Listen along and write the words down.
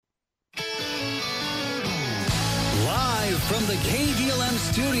From the KDLM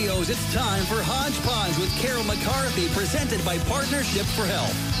studios, it's time for Hodgepodge with Carol McCarthy, presented by Partnership for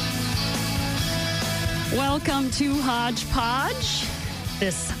Health. Welcome to Hodgepodge.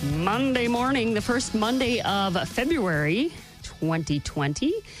 This Monday morning, the first Monday of February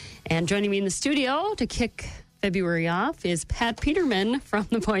 2020. And joining me in the studio to kick February off is Pat Peterman from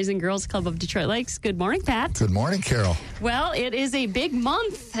the Boys and Girls Club of Detroit Lakes. Good morning, Pat. Good morning, Carol. Well, it is a big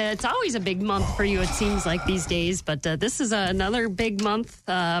month. It's always a big month for you, it seems like these days. But this is another big month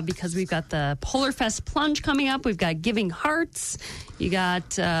because we've got the Polar Fest Plunge coming up. We've got Giving Hearts. You got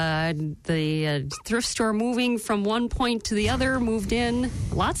the thrift store moving from one point to the other, moved in.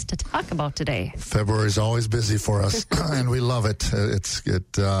 Lots to talk about today. February's always busy for us, and we love it.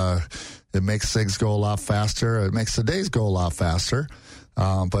 It makes things go a lot faster. It makes the days go a lot faster.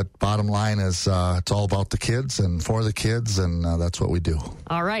 But bottom line is it's all about the kids and for the kids, and that's what we do.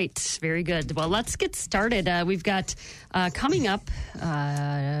 All right. Very good. Well, let's get started. We've got coming up,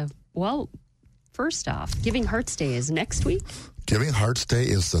 first off, Giving Hearts Day is next week. Giving Hearts Day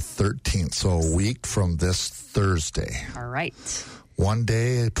is the 13th, so a week from this Thursday. All right. One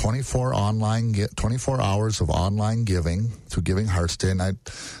day, 24 hours of online giving through Giving Hearts Day. And I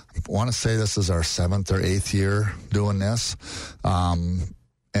want to say this is our 7th or 8th year doing this. And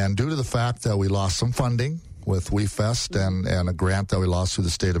due to the fact that we lost some funding with WeFest and a grant that we lost through the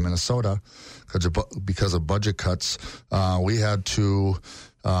state of Minnesota because of budget cuts, we had to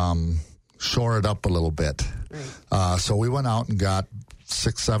shore it up a little bit. Right. So we went out and got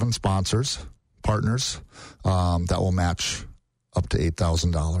 6-7 partners that will match up to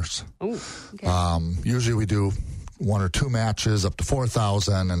 $8,000. Oh, okay. Usually we do 1 or 2 matches up to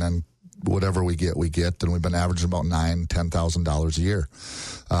 $4,000, and then whatever we get. And we've been averaging about $9,000-$10,000 a year.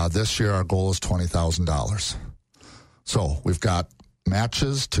 This year our goal is $20,000. So we've got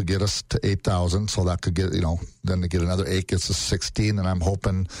matches to get us to $8,000. So that could get then to get another 8 gets us 16. And I'm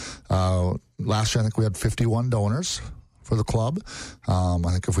hoping. Last year I think we had 51 donors for the club. I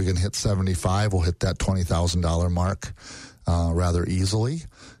think if we can hit 75, we'll hit that $20,000 mark rather easily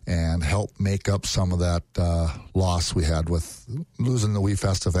and help make up some of that loss we had with losing the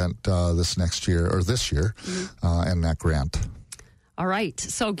WeFest event this year, and that grant. All right.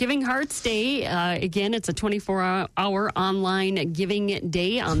 So Giving Hearts Day, again, it's a 24-hour online giving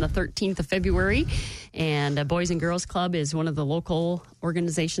day on the 13th of February. And Boys and Girls Club is one of the local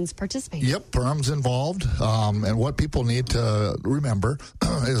organizations participating. Yep, PERM's involved. And what people need to remember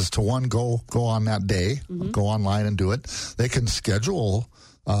is to, one, go on that day, go online and do it. They can schedule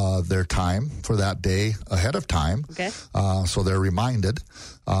their time for that day ahead of time. Okay. So they're reminded.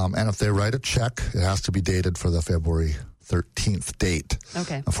 And if they write a check, it has to be dated for the February 13th date.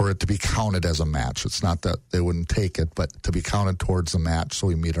 Okay. For it to be counted as a match. It's not that they wouldn't take it, but to be counted towards the match, so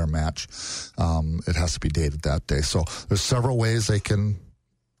we meet our match, it has to be dated that day. So there's several ways they can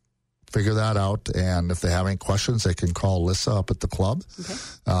figure that out, and if they have any questions, they can call Lissa up at the club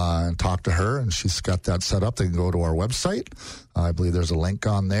and talk to her, and she's got that set up. They can go to our website. I believe there's a link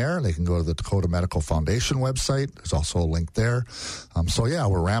on there. They can go to the Dakota Medical Foundation website. There's also a link there.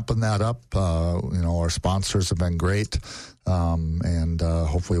 We're ramping that up. Our sponsors have been great, and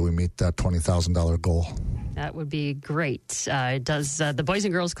hopefully we meet that $20,000 goal. That would be great. It does. The Boys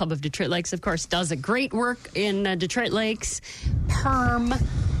and Girls Club of Detroit Lakes, of course, does a great work in Detroit Lakes, PERM,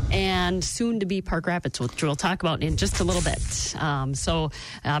 and soon to be Park Rapids, which we'll talk about in just a little bit.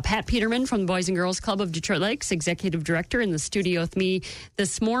 Pat Peterman from the Boys and Girls Club of Detroit Lakes, Executive Director, in the studio with me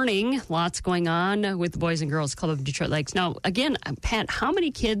this morning. Lots going on with the Boys and Girls Club of Detroit Lakes. Now, again, Pat, how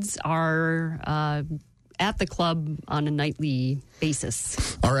many kids are at the club on a nightly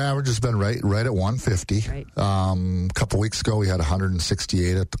basis? Our average has been right at 150. Right. A couple weeks ago, we had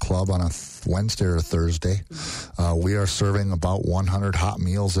 168 at the club on a Wednesday or a Thursday. We are serving about 100 hot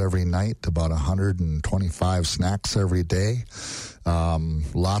meals every night, about 125 snacks every day.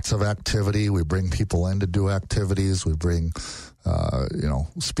 Lots of activity. We bring people in to do activities. We bring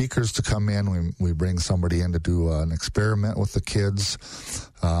speakers to come in. We bring somebody in to do an experiment with the kids.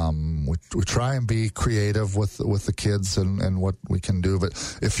 We try and be creative with the kids and what we can do. But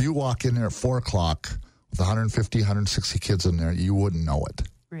if you walk in there at 4 o'clock with 150, 160 kids in there, you wouldn't know it.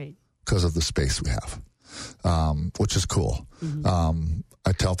 Right. Because of the space we have, which is cool.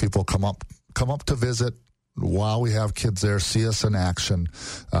 I tell people, come up to visit. While we have kids there, see us in action.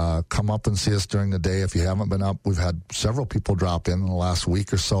 Come up and see us during the day. If you haven't been up, we've had several people drop in the last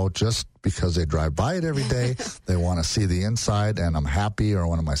week or so, just because they drive by it every day. They want to see the inside, and I'm happy, or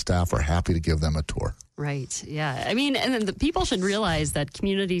one of my staff are happy to give them a tour. Right. Yeah. I mean, and then the people should realize that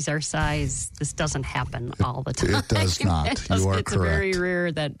communities our size, this doesn't happen all the time. It does not. You are it's correct. Very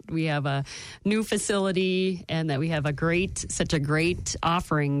rare that we have a new facility and that we have such a great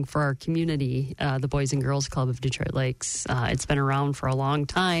offering for our community, the Boys and Girls Club of Detroit Lakes. It's been around for a long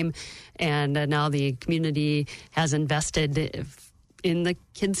time, and now the community has invested in the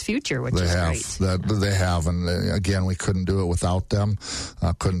kids' future, which is great. They have, and again, we couldn't do it without them.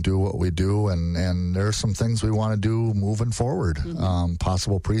 Couldn't do what we do, and there are some things we want to do moving forward.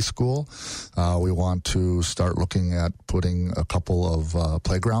 Possible preschool. We want to start looking at putting a couple of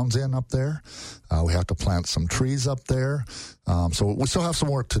playgrounds in up there. We have to plant some trees up there. So we still have some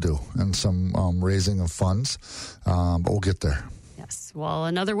work to do and some raising of funds, but we'll get there. Well,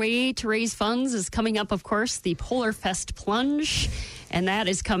 another way to raise funds is coming up, of course, the Polar Fest Plunge. And that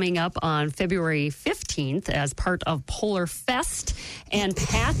is coming up on February 15th as part of Polar Fest. And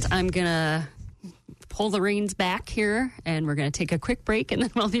Pat, I'm going to pull the reins back here, and we're going to take a quick break, and then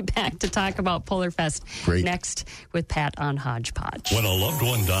we'll be back to talk about Polar Fest next with Pat on Hodgepodge. When a loved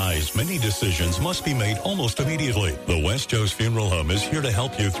one dies, many decisions must be made almost immediately. The West Joe's Funeral Home is here to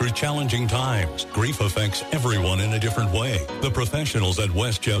help you through challenging times. Grief affects everyone in a different way. The professionals at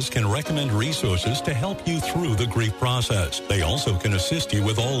West Joe's can recommend resources to help you through the grief process. They also can assist you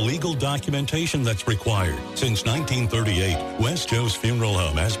with all legal documentation that's required. Since 1938, West Joe's Funeral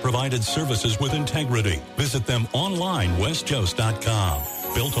Home has provided services with integrity. Visit them online, westjoes.com.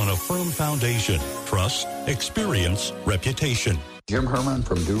 Built on a firm foundation, trust, experience, reputation. Jim Herman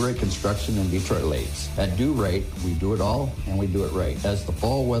from Do Right Construction in Detroit Lakes. At Do Right, we do it all and we do it right. As the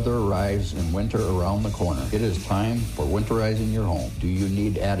fall weather arrives and winter around the corner, it is time for winterizing your home. Do you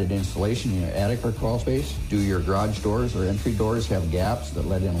need added insulation in your attic or crawl space? Do your garage doors or entry doors have gaps that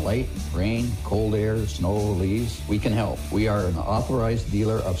let in light, rain, cold air, snow, leaves? We can help. We are an authorized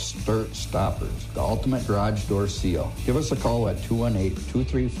dealer of Sturt Stoppers, the ultimate garage door seal. Give us a call at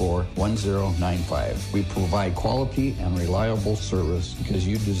 218-234-1095. We provide quality and reliable service because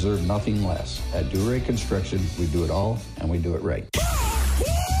you deserve nothing less. At Do-Right Construction, we do it all and we do it right.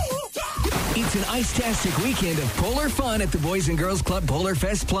 It's an ice-tastic weekend of polar fun at the Boys and Girls Club Polar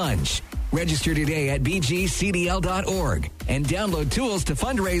Fest Plunge. Register today at bgcdl.org and download tools to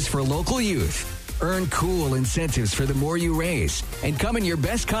fundraise for local youth. Earn cool incentives for the more you raise. And come in your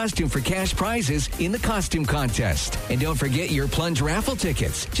best costume for cash prizes in the costume contest. And don't forget your plunge raffle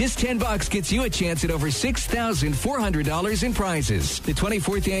tickets. Just $10 gets you a chance at over $6,400 in prizes. The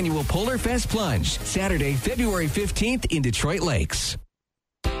 24th Annual Polar Fest Plunge, Saturday, February 15th in Detroit Lakes.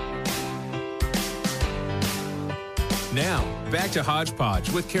 Now, back to Hodgepodge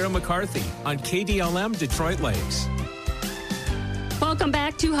with Carol McCarthy on KDLM Detroit Lakes. Welcome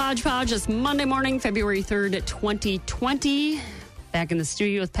back to Hodgepodge. It's Monday morning, February 3rd, 2020. Back in the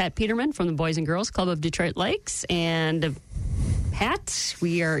studio with Pat Peterman from the Boys and Girls Club of Detroit Lakes. And Pat,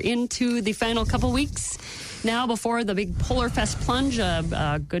 we are into the final couple weeks now before the big Polar Fest Plunge,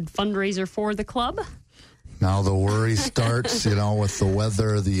 a good fundraiser for the club. Now the worry starts, with the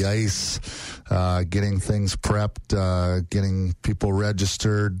weather, the ice, getting things prepped, getting people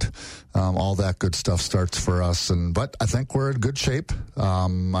registered, all that good stuff starts for us. But I think we're in good shape. I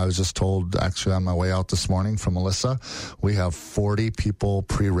was just told, actually, on my way out this morning from Melissa, we have 40 people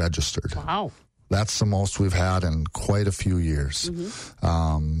pre-registered. Wow. That's the most we've had in quite a few years.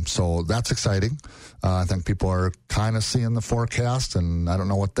 So that's exciting. I think people are kind of seeing the forecast, and I don't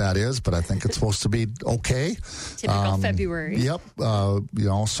know what that is, but I think it's supposed to be okay. Typical February. Yep.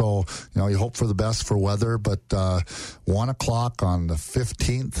 So, you hope for the best for weather, but 1 o'clock on the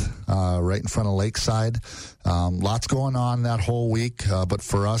 15th, right in front of Lakeside. Lots going on that whole week, but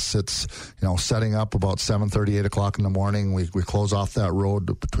for us, it's, setting up about 7:30, 8 o'clock in the morning. We close off that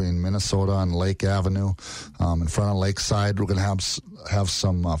road between Minnesota and Lake Avenue in front of Lakeside. We're going to have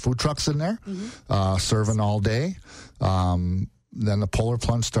some food trucks in there serving all day. Then the Polar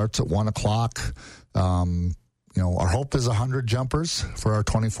Plunge starts at 1 o'clock. Our hope is 100 jumpers for our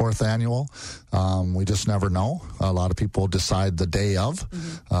 24th annual. We just never know. A lot of people decide the day of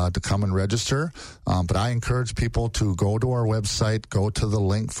to come and register. But I encourage people to go to our website, go to the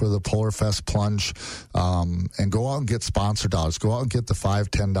link for the Polar Fest Plunge, and go out and get sponsored dollars. Go out and get the $5,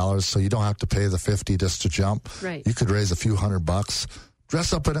 $10 so you don't have to pay the $50 just to jump. Right. You could raise a few $100.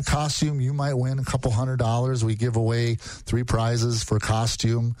 Dress up in a costume, you might win a couple $100. We give away 3 prizes for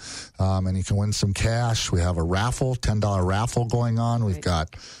costume, and you can win some cash. We have a raffle, $10 raffle going on. We've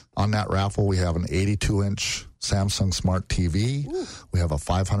got, on that raffle, we have an 82-inch Samsung Smart TV. Ooh. We have a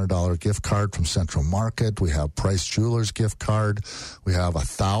 $500 gift card from Central Market. We have Price Jewelers gift card. We have a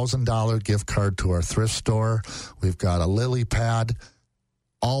 $1,000 gift card to our thrift store. We've got a lily pad.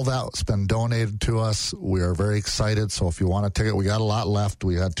 All that's been donated to us. We are very excited. So if you want a ticket, we got a lot left.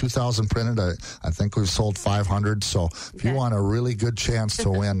 We had 2,000 printed. I think we've sold 500. So if you want a really good chance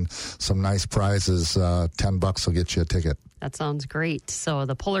to win some nice prizes, $10 will get you a ticket. That sounds great. So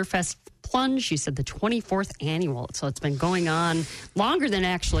the Polar Fest Plunge, you said the 24th annual. So it's been going on longer than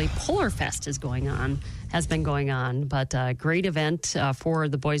actually Polar Fest has been going on. But a great event for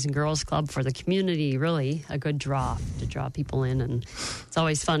the Boys and Girls Club, for the community, really a good draw to draw people in. And it's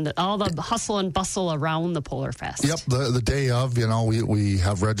always fun, all the hustle and bustle around the Polar Fest. Yep, the day of, we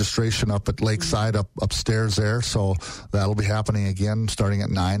have registration up at Lakeside upstairs there. So that'll be happening again starting at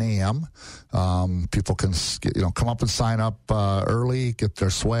 9 a.m. People can come up and sign up early, get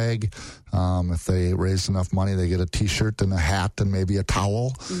their swag. If they raise enough money, they get a T-shirt and a hat and maybe a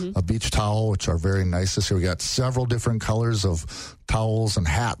towel, a beach towel, which are very nice this year. We got several different colors of towels and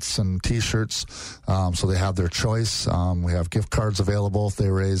hats and T-shirts, so they have their choice. We have gift cards available if they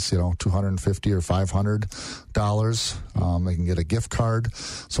raise, $250 or $500. They can get a gift card.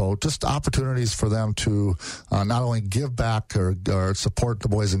 So just opportunities for them to not only give back or support the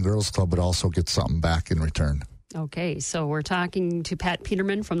Boys and Girls Club, but also get something back in return. Okay, so we're talking to Pat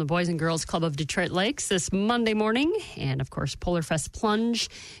Peterman from the Boys and Girls Club of Detroit Lakes this Monday morning. And, of course, Polar Fest Plunge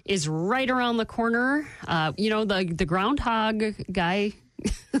is right around the corner. The groundhog guy...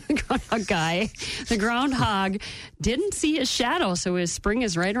 the groundhog didn't see his shadow, so his spring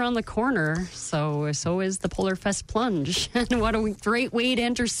is right around the corner. So is the Polar Fest Plunge. And what a great way to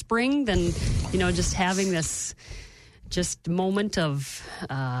enter spring than, just having this just moment of,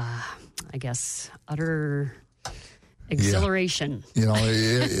 utter exhilaration. Yeah.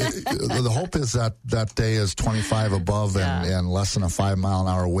 The hope is that day is 25 above and less than a 5 mile an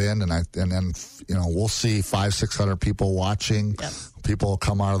hour wind, and then we'll see 500-600 people watching. Yep. People will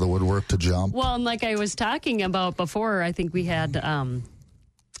come out of the woodwork to jump. Well, and like I was talking about before, I think we had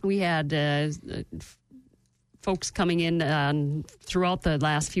folks coming in throughout the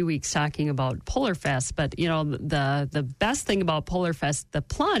last few weeks talking about Polar Fest. But, the best thing about Polar Fest, the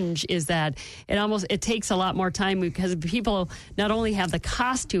plunge, is that it takes a lot more time because people not only have the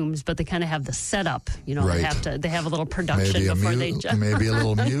costumes, but they kind of have the setup. Right. They have a little production before they jump. Maybe a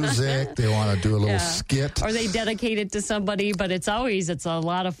little music. They want to do a little skit. Or they dedicate it to somebody. But it's a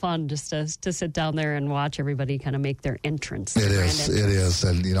lot of fun just to sit down there and watch everybody kind of make their entrance. It is.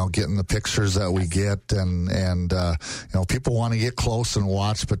 And, getting the pictures that we get and people want to get close and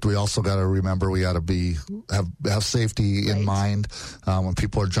watch, but we also got to remember we got to have safety in mind when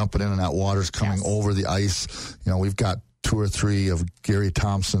people are jumping in and that water's coming over the ice. We've got 2 or 3 of Gary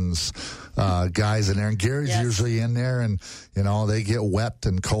Thompson's guys in there, and Gary's usually in there, and they get wet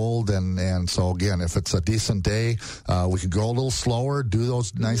and cold, and so again, if it's a decent day, we could go a little slower, do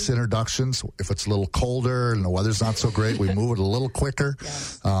those nice introductions. If it's a little colder and the weather's not so great, we move it a little quicker.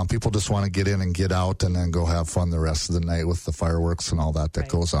 People just want to get in and get out and then go have fun the rest of the night with the fireworks and all that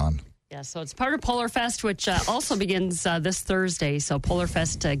goes on. Yeah, so it's part of Polar Fest, which also begins this Thursday. So Polar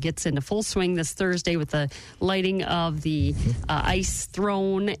Fest gets into full swing this Thursday with the lighting of the ice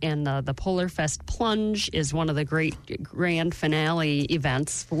throne, and the Polar Fest Plunge is one of the great grand finale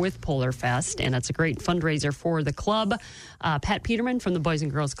events with Polar Fest, and it's a great fundraiser for the club. Pat Peterman from the Boys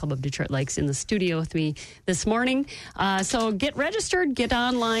and Girls Club of Detroit Lakes in the studio with me this morning. So get registered, get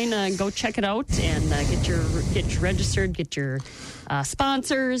online, go check it out, and get registered, get your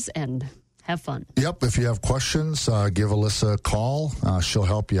sponsors, and have fun. Yep. If you have questions, give Alyssa a call. She'll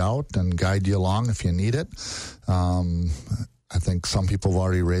help you out and guide you along if you need it. I think some people have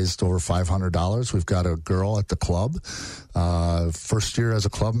already raised over $500. We've got a girl at the club, first year as a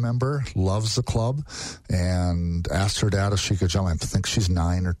club member, loves the club, and asked her dad if she could jump. I think she's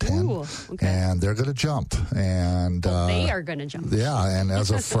 9 or 10. Ooh, okay. And they're going to jump. And they are going to jump. Yeah, and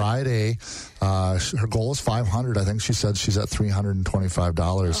as of Friday, her goal is $500. I think she said she's at $325.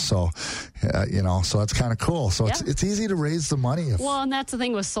 Oh. So, so that's kind of cool. So it's easy to raise the money. Well, and that's the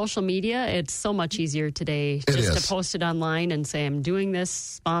thing with social media. It's so much easier today to post it online and say, I'm doing this,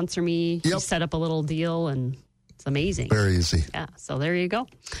 sponsor me. Yep. You set up a little deal, and it's amazing. Very easy. Yeah, so there you go.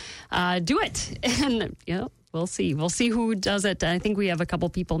 Do it. And, we'll see. We'll see who does it. I think we have a couple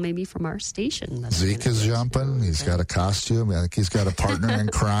people maybe from our station. Zeke is jumping. He's got a costume. I think he's got a partner in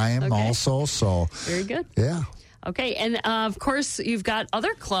crime also. So very good. Yeah. Okay, and of course, you've got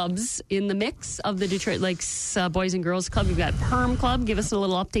other clubs in the mix of the Detroit Lakes Boys and Girls Club. You've got Perm Club. Give us a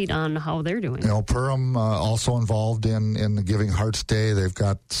little update on how they're doing. You know, Perm also involved in the Giving Hearts Day. They've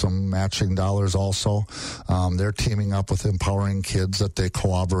got some matching dollars also. They're teaming up with Empowering Kids that they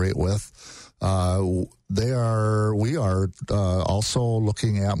cooperate with. We are also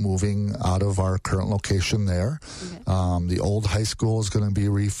looking at moving out of our current location there. Okay. The old high school is going to be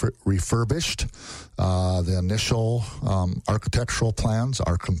refurbished. The initial architectural plans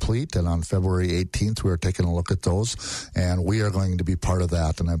are complete, and on February 18th, we are taking a look at those, and we are going to be part of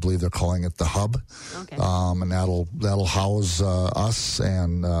that. And I believe they're calling it the Hub. Okay. And that'll house us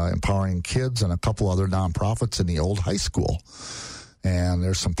and Empowering Kids and a couple other nonprofits in the old high school. And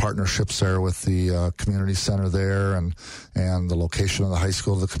there's some partnerships there with the community center there and the location of the high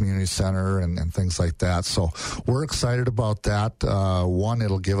school to the community center and things like that. So we're excited about that. One,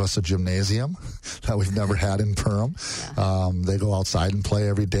 it'll give us a gymnasium that we've never had in Perham. Yeah. They go outside and play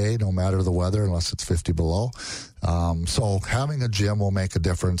every day, no matter the weather, unless it's 50 below. So having a gym will make a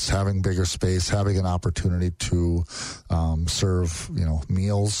difference. Having bigger space, having an opportunity to serve,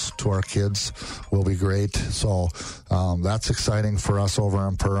 meals to our kids will be great. So that's exciting for us over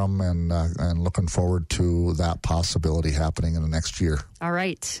in Perham, and looking forward to that possibility happening in the next year. All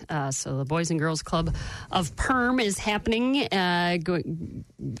right. So the Boys and Girls Club of Perm is happening, going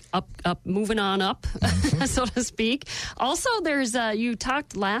up, moving on up, so to speak. Also, there's you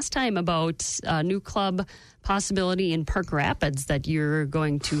talked last time about a new club possibility in Park Rapids that you're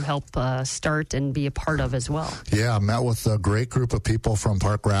going to help start and be a part of as well. Yeah, I met with a great group of people from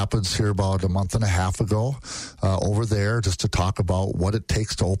Park Rapids here about a month and a half ago over there, just to talk about what it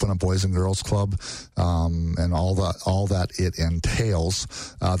takes to open a Boys and Girls Club and all that it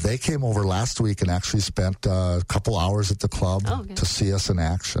entails. They came over last week and actually spent a couple hours at the club to see us in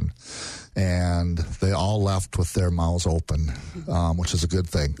action. And they all left with their mouths open, which is a good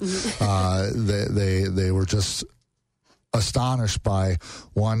thing. They were just astonished by,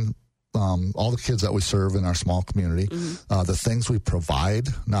 one, all the kids that we serve in our small community, the things we provide,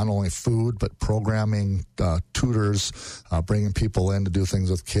 not only food, but programming, tutors, bringing people in to do things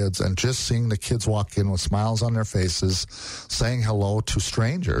with kids, and just seeing the kids walk in with smiles on their faces, saying hello to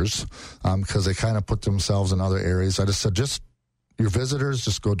strangers, because they kind of put themselves in other areas. I just said, your visitors,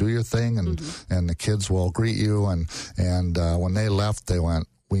 just go do your thing, and the kids will greet you. And when they left, they went,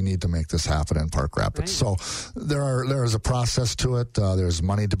 we need to make this happen in Park Rapids. Right. So there is a process to it. There's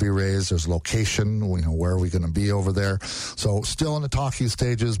money to be raised. There's location. Where are we going to be over there? So still in the talking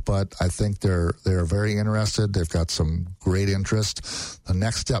stages, but I think they're very interested. They've got some great interest. The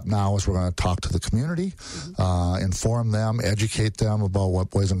next step now is we're going to talk to the community, inform them, educate them about what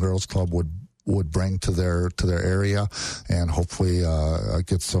Boys and Girls Club would bring to their area, and hopefully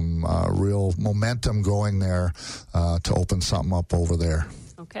get some real momentum going there to open something up over there.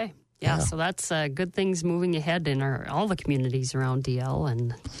 Okay. Yeah, so that's good things moving ahead in all the communities around DL,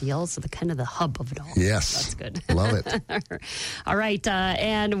 and DL is kind of the hub of it all. Yes. That's good. Love it. All right.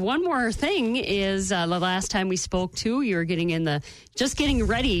 And one more thing is the last time we spoke to, you were getting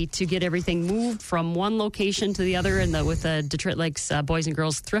ready to get everything moved from one location to the other with the Detroit Lakes Boys and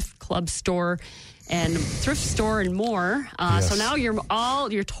Girls Thrift Club store and thrift store and more. Yes. So now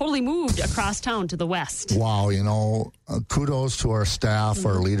you're totally moved across town to the west. Wow. Kudos to our staff,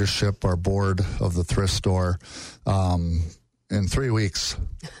 our leadership, our board of the thrift store. In 3 weeks,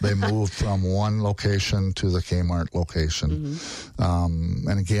 they moved from one location to the Kmart location.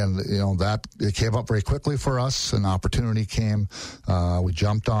 And again, that it came up very quickly for us. An opportunity came. We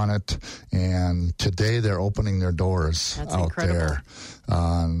jumped on it. And today they're opening their doors. That's out incredible. There.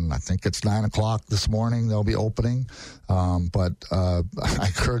 I think it's 9:00 this morning they'll be opening. But I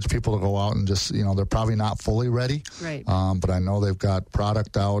encourage people to go out and just, they're probably not fully ready. Right. But I know they've got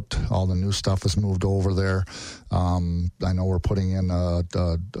product out. All the new stuff is moved over there. I know we're putting in a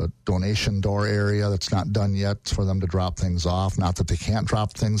donation door area that's not done yet for them to drop things off. Not that they can't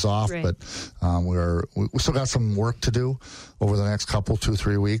drop things off, right. But we still got some work to do over the next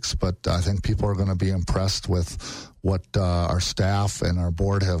 2-3 weeks. But I think people are going to be impressed with what our staff and our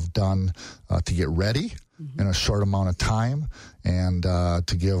board have done to get ready in a short amount of time, and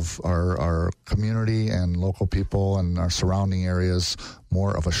to give our community and local people and our surrounding areas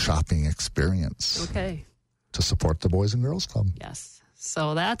more of a shopping experience. Okay. To support the Boys and Girls Club. Yes.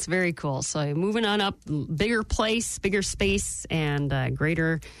 So that's very cool. So moving on up, bigger place, bigger space, and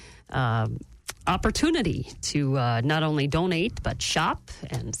greater opportunity to not only donate, but shop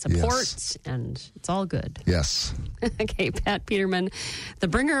and support, Yes. and it's all good. Yes. Okay, Pat Peterman, the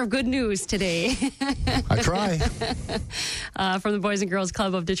bringer of good news today. I try. From the Boys and Girls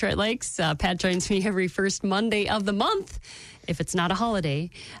Club of Detroit Lakes. Pat joins me every first Monday of the month, if it's not a holiday.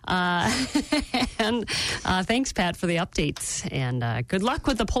 And thanks, Pat, for the updates. And good luck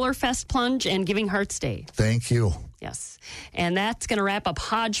with the Polar Fest Plunge and Giving Hearts Day. Thank you. Yes. And that's going to wrap up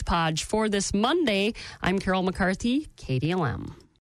Hodgepodge for this Monday. I'm Carol McCarthy, KDLM.